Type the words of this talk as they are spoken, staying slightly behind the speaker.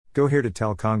Go here to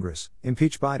tell Congress,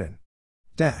 impeach Biden.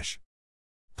 Dash.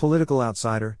 Political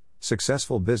outsider,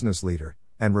 successful business leader,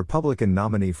 and Republican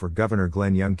nominee for Governor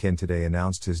Glenn Youngkin today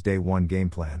announced his Day 1 game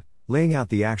plan, laying out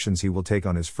the actions he will take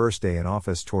on his first day in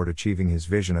office toward achieving his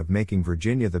vision of making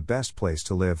Virginia the best place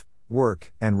to live,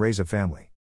 work, and raise a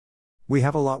family. We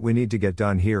have a lot we need to get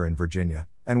done here in Virginia,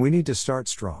 and we need to start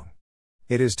strong.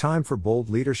 It is time for bold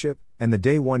leadership, and the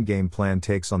Day 1 game plan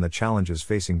takes on the challenges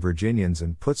facing Virginians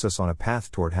and puts us on a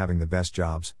path toward having the best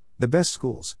jobs, the best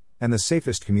schools, and the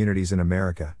safest communities in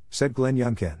America, said Glenn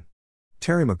Youngkin.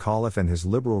 Terry McAuliffe and his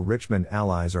liberal Richmond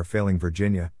allies are failing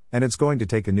Virginia, and it's going to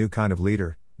take a new kind of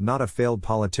leader, not a failed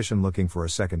politician looking for a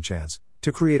second chance,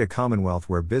 to create a commonwealth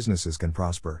where businesses can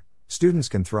prosper, students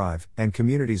can thrive, and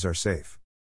communities are safe.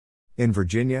 In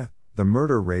Virginia, the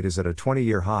murder rate is at a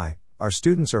 20-year high, our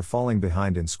students are falling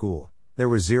behind in school, there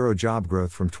was zero job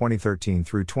growth from 2013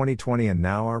 through 2020 and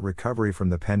now our recovery from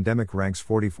the pandemic ranks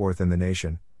 44th in the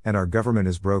nation, and our government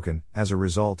is broken. As a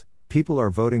result, people are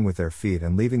voting with their feet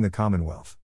and leaving the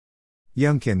Commonwealth.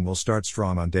 Youngkin will start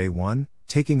strong on Day 1,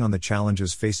 taking on the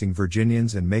challenges facing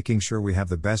Virginians and making sure we have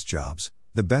the best jobs,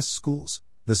 the best schools,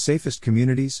 the safest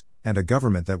communities, and a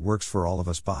government that works for all of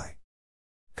us by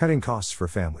cutting costs for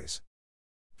families,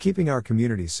 keeping our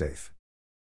communities safe,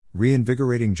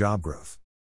 reinvigorating job growth,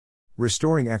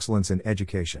 restoring excellence in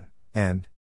education, and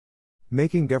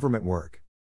making government work.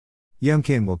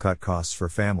 Youngkin will cut costs for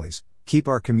families, keep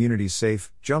our communities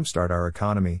safe, jumpstart our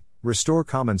economy, restore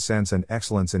common sense and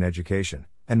excellence in education,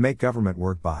 and make government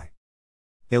work by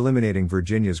eliminating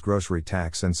Virginia's grocery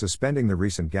tax and suspending the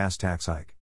recent gas tax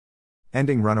hike,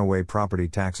 ending runaway property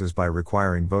taxes by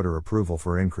requiring voter approval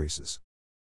for increases,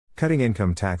 cutting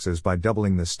income taxes by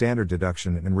doubling the standard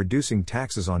deduction and reducing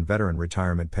taxes on veteran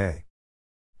retirement pay,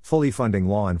 fully funding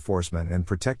law enforcement and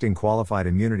protecting qualified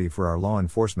immunity for our law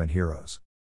enforcement heroes,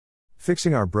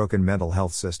 fixing our broken mental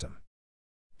health system,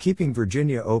 keeping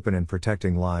Virginia open and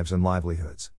protecting lives and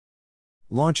livelihoods,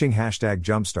 launching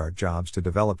 #JumpstartJobs to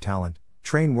develop talent,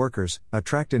 train workers,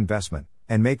 attract investment,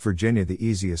 and make Virginia the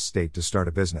easiest state to start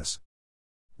a business,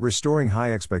 restoring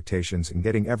high expectations and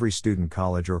getting every student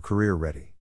college or career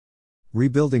ready,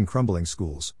 rebuilding crumbling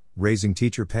schools, raising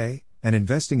teacher pay, and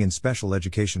investing in special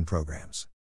education programs,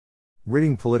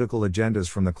 ridding political agendas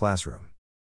from the classroom,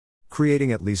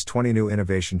 creating at least 20 new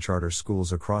innovation charter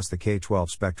schools across the K-12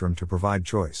 spectrum to provide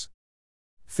choice,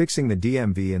 fixing the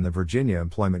DMV and the Virginia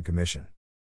Employment Commission,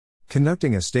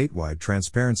 conducting a statewide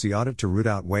transparency audit to root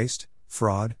out waste,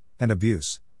 fraud, and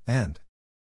abuse, and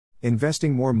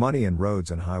investing more money in roads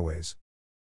and highways.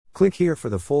 Click here for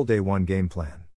the full Day 1 game plan.